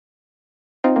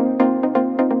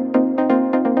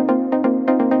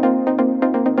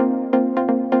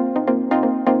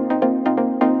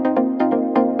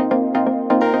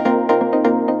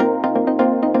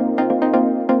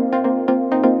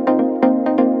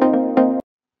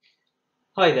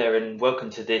Hi there and welcome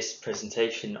to this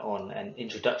presentation on an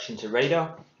introduction to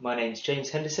radar. My name is James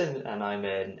Henderson and I'm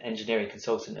an engineering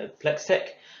consultant at Plextek,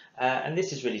 and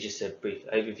this is really just a brief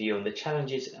overview on the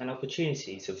challenges and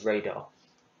opportunities of radar.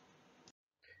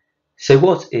 So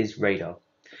what is radar?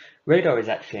 Radar is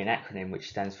actually an acronym which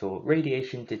stands for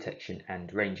Radiation Detection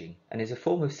and Ranging and is a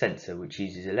form of sensor which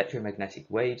uses electromagnetic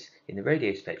waves in the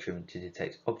radio spectrum to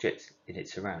detect objects in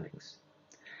its surroundings.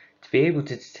 To be able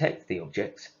to detect the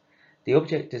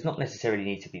object does not necessarily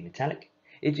need to be metallic,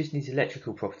 it just needs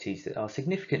electrical properties that are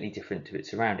significantly different to its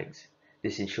surroundings.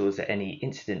 This ensures that any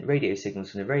incident radio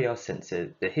signals from the radar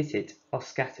sensor that hit it are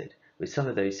scattered, with some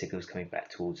of those signals coming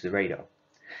back towards the radar.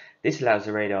 This allows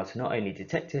the radar to not only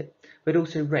detect it, but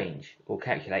also range, or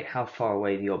calculate how far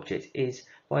away the object is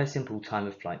by a simple time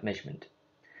of flight measurement.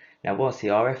 Now, whilst the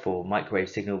RF or microwave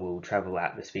signal will travel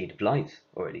at the speed of light,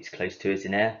 or at least close to it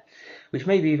in air, which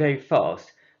may be very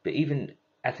fast, but even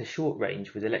at a short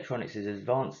range with electronics as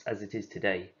advanced as it is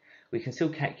today, we can still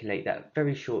calculate that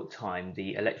very short time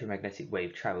the electromagnetic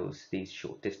wave travels these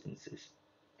short distances.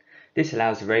 This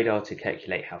allows the radar to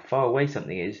calculate how far away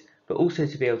something is, but also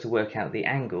to be able to work out the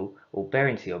angle or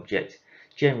bearing to the object.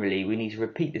 Generally, we need to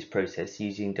repeat this process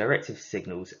using directive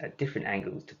signals at different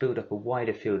angles to build up a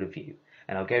wider field of view,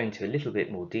 and I'll go into a little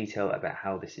bit more detail about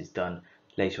how this is done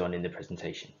later on in the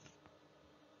presentation.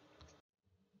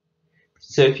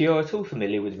 So if you are at all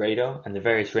familiar with radar and the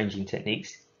various ranging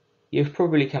techniques, you have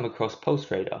probably come across pulse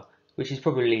radar, which is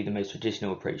probably the most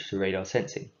traditional approach to radar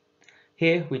sensing.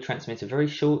 Here we transmit a very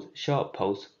short, sharp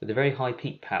pulse with a very high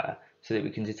peak power so that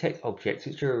we can detect objects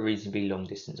which are a reasonably long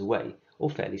distance away or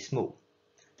fairly small.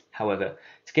 However,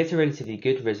 to get a relatively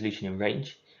good resolution and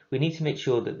range, we need to make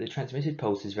sure that the transmitted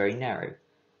pulse is very narrow,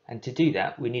 and to do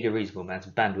that we need a reasonable amount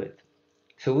of bandwidth.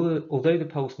 So although the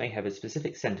pulse may have a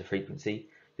specific center frequency,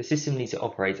 the system needs to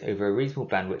operate over a reasonable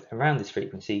bandwidth around this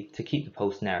frequency to keep the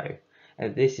pulse narrow,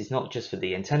 and this is not just for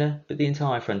the antenna, but the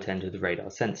entire front end of the radar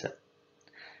sensor.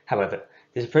 However,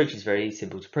 this approach is very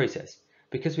simple to process.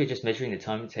 Because we're just measuring the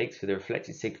time it takes for the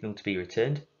reflected signal to be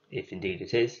returned, if indeed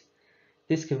it is,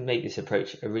 this can make this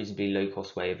approach a reasonably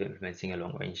low-cost way of implementing a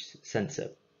long-range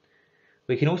sensor.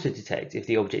 We can also detect if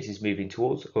the object is moving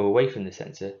towards or away from the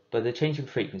sensor by the change in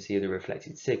frequency of the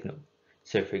reflected signal.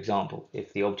 So for example,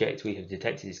 if the object we have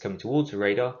detected is coming towards the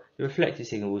radar, the reflected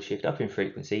signal will shift up in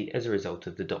frequency as a result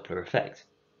of the Doppler effect.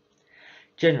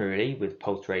 Generally, with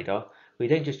pulsed radar, we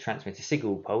don't just transmit a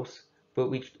single pulse,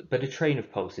 but a train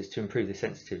of pulses to improve the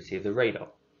sensitivity of the radar.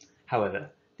 However,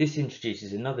 this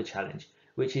introduces another challenge,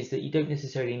 which is that you don't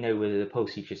necessarily know whether the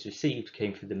pulse you just received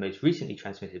came from the most recently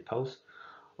transmitted pulse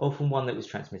or from one that was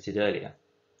transmitted earlier.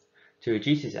 To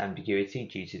reduce this ambiguity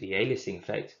due to the aliasing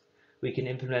effect, we can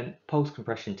implement pulse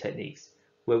compression techniques,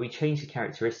 where we change the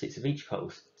characteristics of each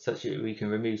pulse such that we can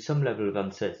remove some level of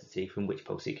uncertainty from which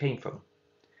pulse it came from.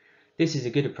 This is a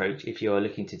good approach if you are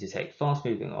looking to detect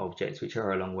fast-moving objects which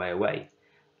are a long way away,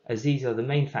 as these are the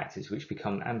main factors which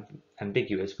become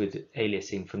ambiguous with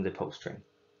aliasing from the pulse train.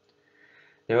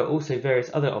 There are also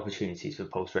various other opportunities for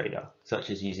pulse radar,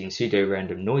 such as using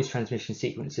pseudo-random noise transmission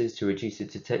sequences to reduce the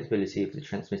detectability of the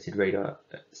transmitted radar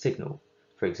signal,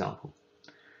 for example.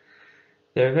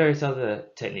 There are various other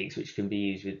techniques which can be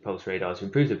used with pulse radar to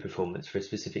improve the performance for a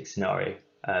specific scenario,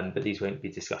 but these won't be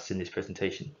discussed in this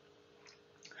presentation.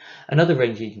 Another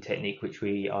ranging technique which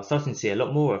we are starting to see a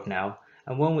lot more of now,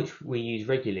 and one which we use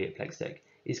regularly at Plextek,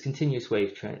 is continuous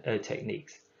wave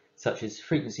techniques, such as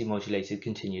frequency modulated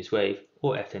continuous wave,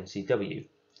 or FMCW.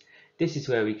 This is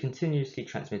where we continuously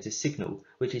transmit a signal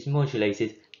which is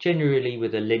modulated generally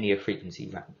with a linear frequency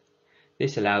ramp.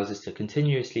 This allows us to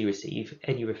continuously receive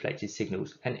any reflected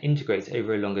signals and integrate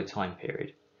over a longer time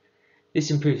period. This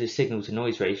improves the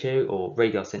signal-to-noise ratio, or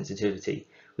radar sensitivity,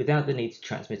 without the need to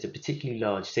transmit a particularly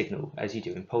large signal as you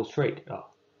do in pulsed radar.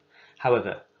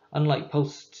 However, unlike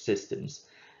pulsed systems,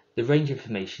 the range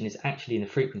information is actually in the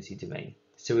frequency domain,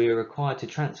 so we are required to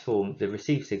transform the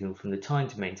received signal from the time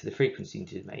domain to the frequency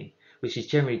domain, which is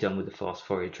generally done with a fast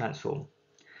Fourier transform.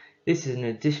 This is an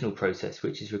additional process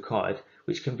which is required,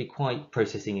 which can be quite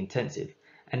processing intensive,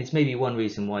 and is maybe one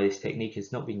reason why this technique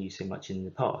has not been used so much in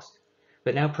the past.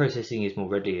 But now processing is more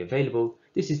readily available,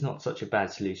 this is not such a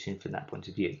bad solution from that point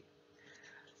of view.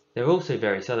 There are also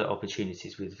various other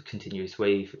opportunities with continuous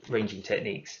wave ranging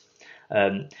techniques,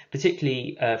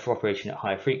 particularly for operation at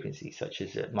higher frequencies, such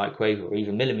as microwave or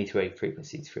even millimeter wave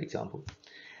frequencies, for example.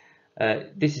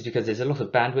 This is because there's a lot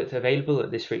of bandwidth available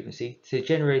at this frequency, so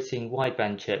generating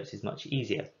wideband chirps is much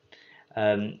easier.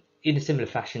 In a similar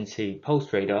fashion to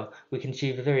pulsed radar, we can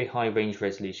achieve a very high range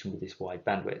resolution with this wide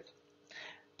bandwidth.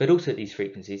 But also at these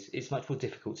frequencies, it's much more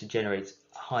difficult to generate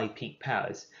high peak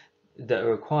powers that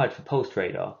are required for pulsed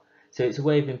radar. So it's a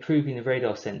way of improving the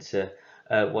radar sensor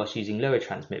whilst using lower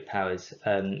transmit powers,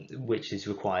 which is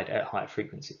required at higher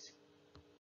frequencies.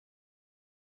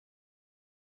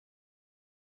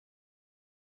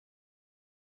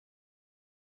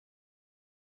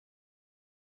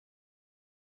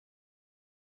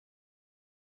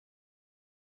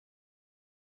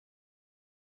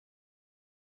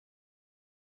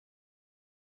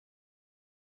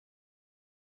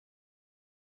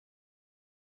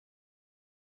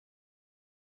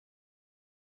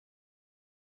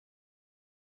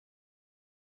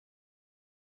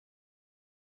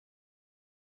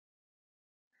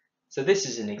 So this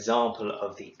is an example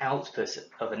of the output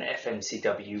of an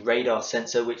FMCW radar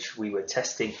sensor, which we were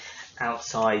testing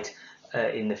outside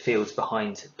in the fields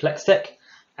behind Plextek.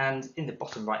 And in the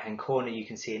bottom right hand corner, you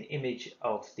can see an image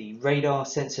of the radar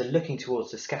sensor looking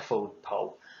towards the scaffold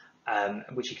pole,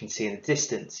 which you can see in the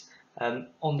distance.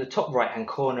 On the top right hand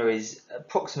corner is an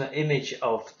approximate image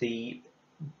of the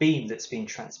beam that's been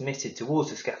transmitted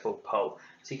towards the scaffold pole.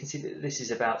 So you can see that this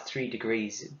is about 3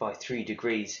 degrees by 3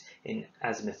 degrees in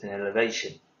azimuth and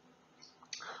elevation.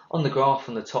 On the graph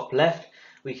on the top left,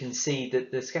 we can see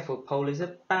that the scaffold pole is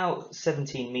about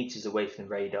 17 meters away from the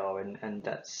radar, and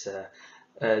that's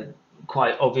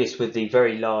quite obvious with the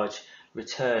very large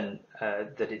return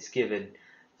that it's given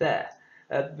there.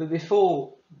 But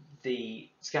before the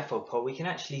scaffold pole, we can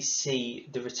actually see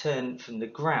the return from the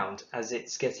ground as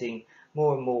it's getting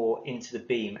more and more into the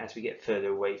beam as we get further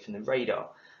away from the radar.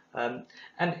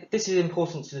 And this is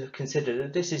important to consider,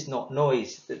 that this is not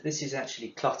noise, that this is actually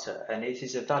clutter, and it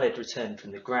is a valid return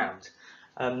from the ground.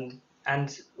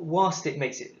 And whilst it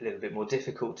makes it a little bit more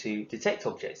difficult to detect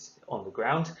objects on the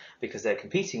ground because they're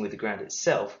competing with the ground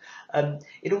itself,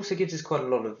 it also gives us quite a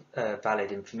lot of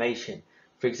valid information.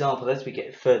 For example, as we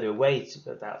get further away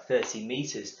to about 30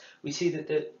 meters, we see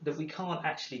that we can't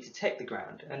actually detect the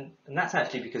ground, and that's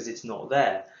actually because it's not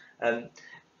there.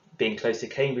 Being close to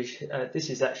Cambridge, this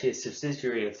is actually a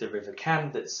subsidiary of the River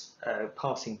Cam that's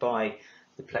passing by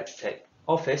the Plextek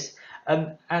office,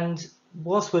 and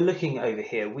whilst we're looking over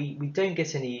here, we don't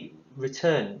get any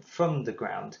return from the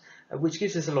ground, which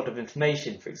gives us a lot of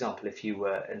information. For example, if you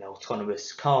were an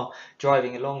autonomous car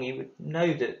driving along, you would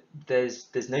know that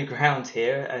there's no ground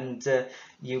here, and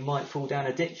you might fall down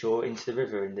a ditch or into the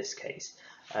river in this case.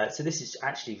 So this is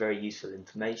actually very useful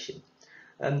information.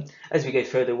 As we go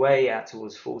further away, out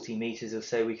towards 40 meters or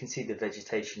so, we can see the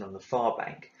vegetation on the far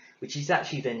bank, which is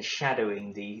actually then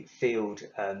shadowing the field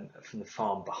from the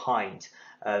farm behind,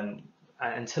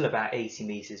 until about 80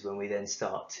 meters, when we then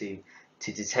start to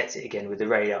detect it again with the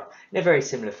radar in a very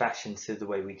similar fashion to the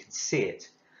way we can see it.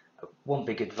 One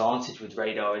big advantage with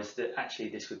radar is that actually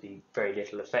this would be very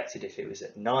little affected if it was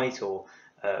at night, or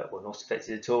not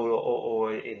affected at all,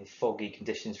 or in foggy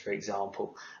conditions, for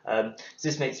example. So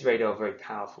this makes radar very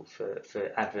powerful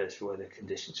for adverse weather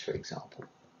conditions, for example.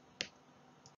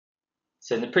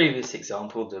 So in the previous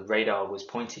example, the radar was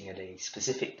pointing in a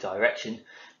specific direction,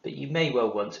 but you may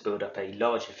well want to build up a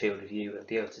larger field of view and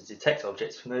be able to detect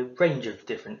objects from a range of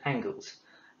different angles.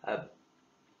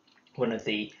 One of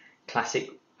the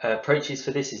classic approaches for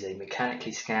this is a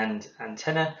mechanically scanned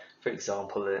antenna. For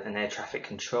example, an air traffic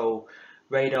control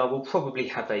radar will probably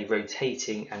have a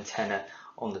rotating antenna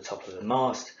on the top of the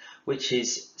mast, which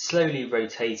is slowly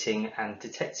rotating and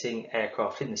detecting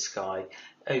aircraft in the sky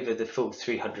over the full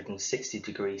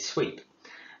 360-degree sweep.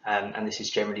 And this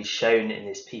is generally shown in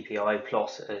this PPI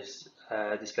plot as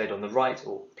displayed on the right,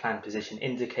 or planned position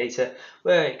indicator,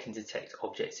 where it can detect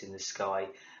objects in the sky,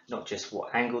 not just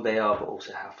what angle they are, but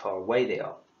also how far away they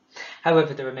are.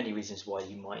 However, there are many reasons why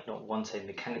you might not want a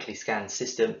mechanically scanned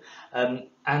system,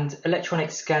 and electronic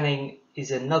scanning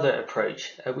is another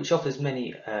approach which offers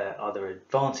many other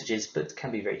advantages, but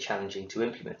can be very challenging to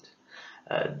implement.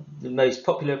 The most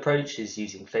popular approach is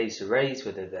using phased arrays,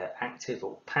 whether they're active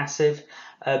or passive,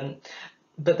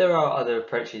 but there are other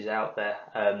approaches out there,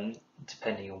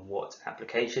 depending on what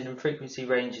application and frequency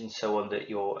range and so on that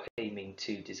you're aiming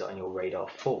to design your radar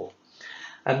for.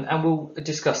 And we'll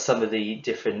discuss some of the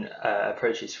different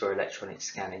approaches for electronic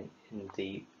scanning in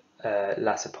the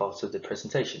latter part of the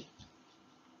presentation.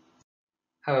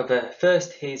 However,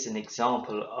 first here's an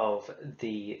example of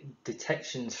the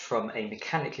detections from a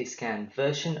mechanically scanned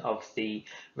version of the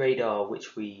radar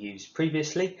which we used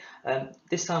previously.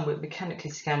 This time we're mechanically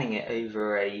scanning it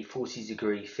over a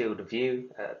 40-degree field of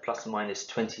view, plus or minus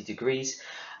 20 degrees,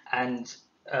 and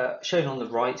shown on the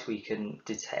right, we can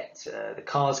detect the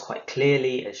cars quite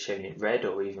clearly, as shown in red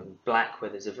or even black,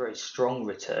 where there's a very strong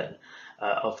return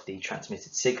of the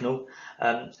transmitted signal.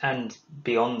 And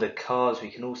beyond the cars,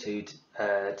 we can also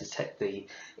detect the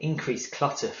increased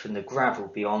clutter from the gravel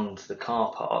beyond the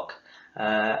car park.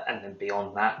 And then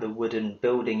beyond that, the wooden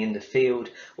building in the field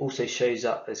also shows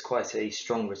up as quite a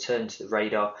strong return to the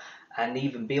radar. And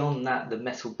even beyond that, the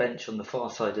metal bench on the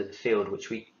far side of the field, which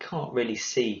we can't really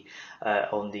see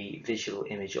on the visual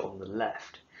image on the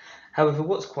left. However,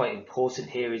 what's quite important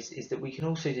here is that we can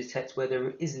also detect where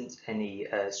there isn't any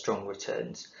strong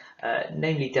returns,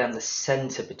 namely down the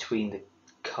centre between the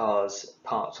cars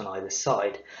parked on either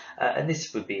side. And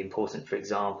this would be important, for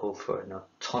example, for an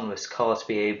autonomous car to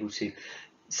be able to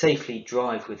safely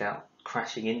drive without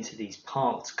crashing into these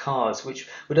parked cars, which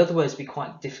would otherwise be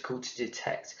quite difficult to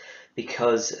detect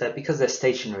because they're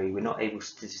stationary. We're not able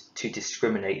to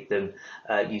discriminate them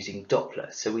using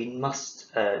Doppler. So we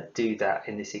must do that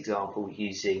in this example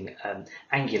using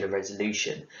angular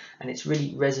resolution, and it's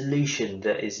really resolution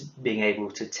that is being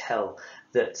able to tell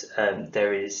that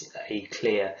there is a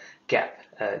clear gap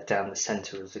down the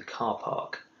centre of the car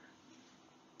park.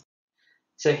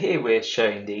 So here we're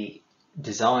showing the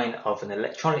design of an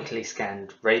electronically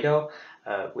scanned radar,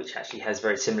 which actually has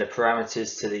very similar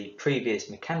parameters to the previous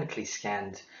mechanically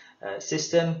scanned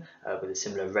system with a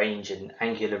similar range and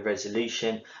angular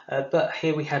resolution, but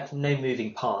here we have no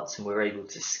moving parts and we're able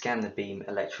to scan the beam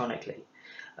electronically.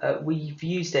 We've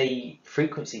used a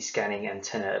frequency scanning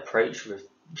antenna approach,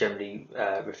 generally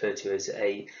referred to as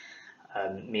a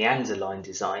meander line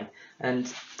design,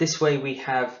 and this way we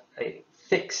have a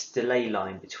fixed delay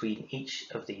line between each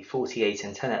of the 48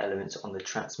 antenna elements on the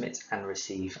transmit and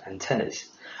receive antennas.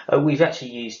 We've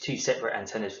actually used two separate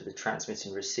antennas for the transmit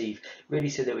and receive, really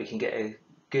so that we can get a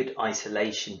good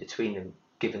isolation between them,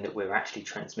 given that we're actually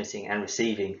transmitting and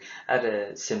receiving at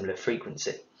a similar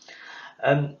frequency.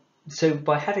 So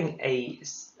by having a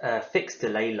fixed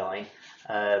delay line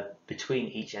between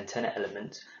each antenna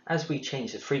element, as we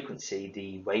change the frequency,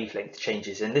 the wavelength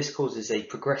changes, and this causes a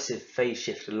progressive phase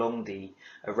shift along the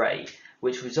array,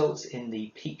 which results in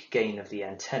the peak gain of the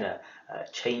antenna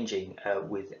changing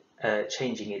with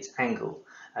changing its angle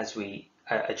as we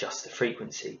adjust the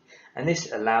frequency. And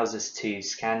this allows us to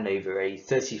scan over a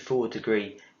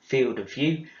 34-degree field of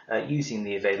view using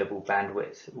the available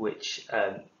bandwidth, which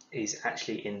is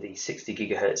actually in the 60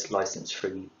 GHz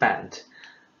license-free band.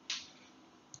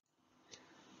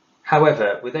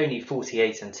 However, with only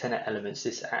 48 antenna elements,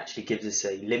 this actually gives us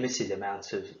a limited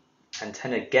amount of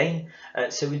antenna gain.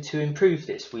 So to improve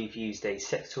this, we've used a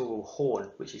sectoral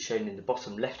horn, which is shown in the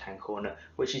bottom left-hand corner,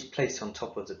 which is placed on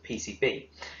top of the PCB.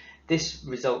 This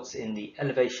results in the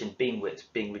elevation beam width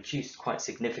being reduced quite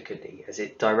significantly, as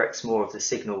it directs more of the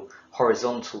signal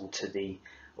horizontal to the,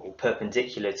 or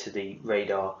perpendicular to the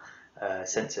radar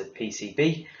sensor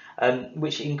PCB,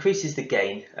 which increases the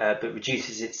gain but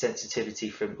reduces its sensitivity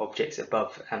from objects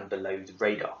above and below the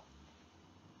radar.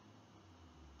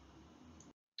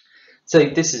 So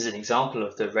this is an example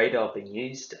of the radar being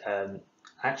used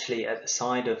actually at the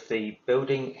side of the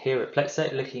building here at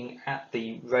Plextek, looking at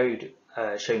the road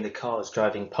showing the cars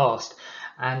driving past.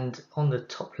 And on the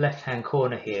top left hand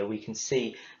corner here, we can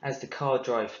see as the car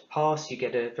drives past, you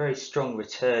get a very strong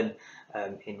return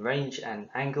in range and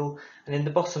angle. And in the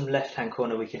bottom left hand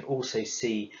corner, we can also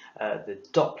see the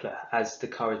Doppler. As the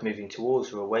car is moving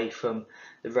towards or away from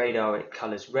the radar, it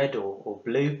colors red or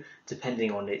blue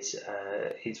depending on its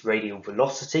radial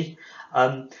velocity.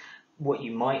 What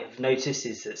you might have noticed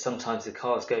is that sometimes the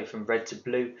cars go from red to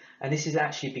blue, and this is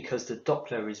actually because the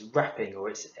Doppler is wrapping, or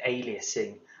it's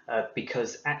aliasing,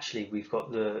 because actually we've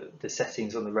got the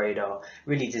settings on the radar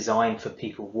really designed for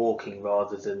people walking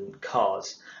rather than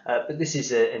cars. But this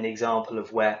is an example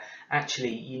of where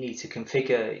actually you need to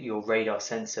configure your radar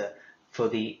sensor for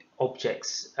the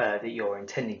objects that you're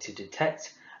intending to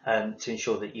detect to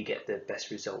ensure that you get the best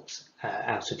results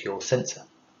out of your sensor.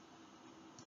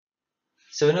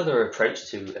 So another approach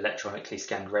to electronically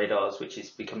scanned radars, which is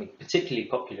becoming particularly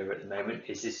popular at the moment,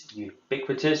 is this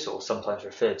ubiquitous, or sometimes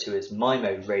referred to as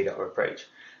MIMO radar approach,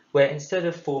 where instead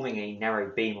of forming a narrow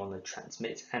beam on the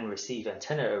transmit and receive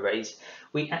antenna arrays,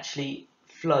 we actually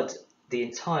flood the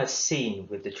entire scene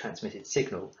with the transmitted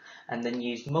signal and then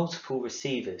use multiple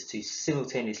receivers to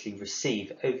simultaneously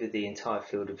receive over the entire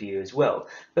field of view as well,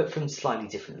 but from slightly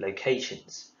different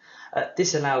locations.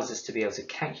 This allows us to be able to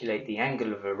calculate the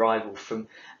angle of arrival from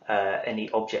any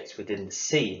objects within the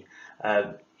scene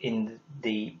in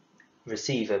the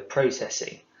receiver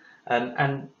processing.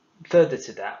 And Further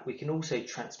to that, we can also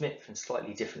transmit from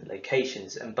slightly different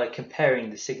locations, and by comparing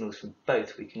the signals from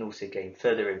both, we can also gain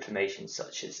further information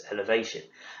such as elevation,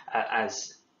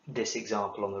 as this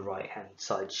example on the right hand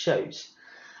side shows.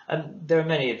 There are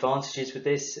many advantages with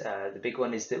this. The big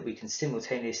one is that we can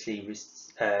simultaneously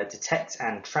detect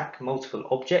and track multiple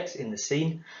objects in the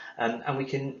scene, and we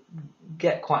can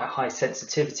get quite a high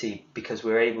sensitivity because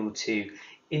we're able to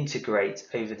integrate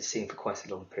over the scene for quite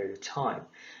a long period of time.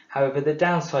 However, the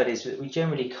downside is that we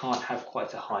generally can't have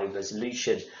quite a high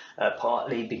resolution,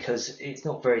 partly because it's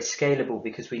not very scalable,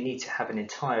 because we need to have an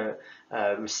entire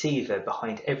receiver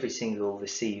behind every single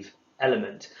receive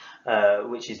element,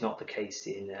 which is not the case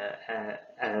in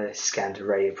a scanned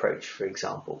array approach, for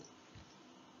example.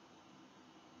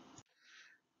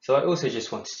 So I also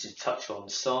just wanted to touch on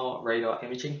SAR radar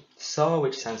imaging. SAR,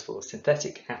 which stands for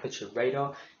Synthetic Aperture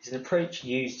Radar, is an approach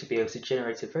used to be able to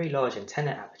generate a very large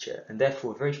antenna aperture and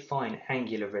therefore a very fine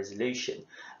angular resolution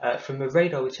from a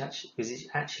radar which is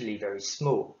actually very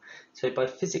small. So by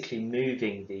physically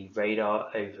moving the radar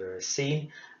over a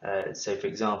scene, so for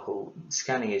example,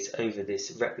 scanning it over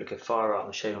this replica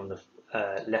firearm shown on the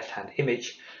left-hand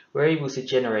image, we're able to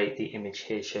generate the image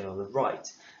here shown on the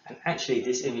right. And actually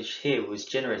this image here was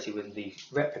generated when the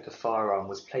replica firearm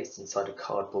was placed inside a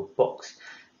cardboard box,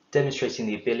 demonstrating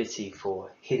the ability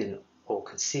for hidden or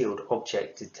concealed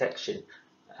object detection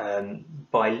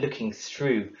by looking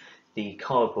through the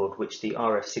cardboard which the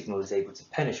RF signal is able to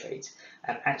penetrate.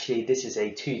 And actually this is a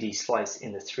 2D slice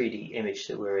in the 3D image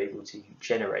that we're able to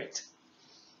generate.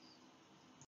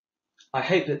 I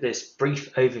hope that this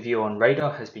brief overview on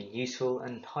radar has been useful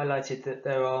and highlighted that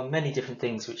there are many different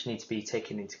things which need to be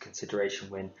taken into consideration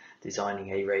when designing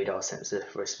a radar sensor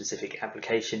for a specific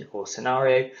application or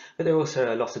scenario, but there are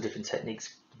also a lot of different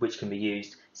techniques which can be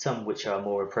used, some which are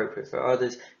more appropriate for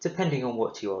others, depending on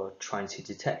what you are trying to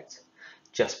detect.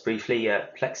 Just briefly,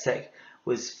 Plextek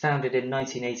was founded in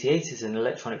 1988 as an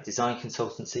electronic design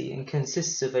consultancy and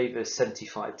consists of over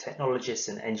 75 technologists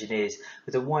and engineers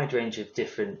with a wide range of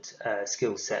different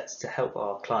skill sets to help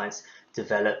our clients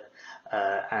develop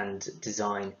and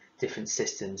design different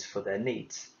systems for their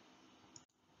needs.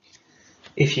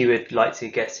 If you would like to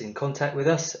get in contact with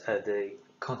us, the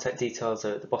contact details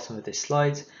are at the bottom of this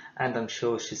slide, and I'm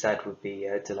sure Shazad would be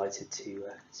delighted to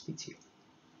speak to you.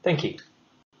 Thank you.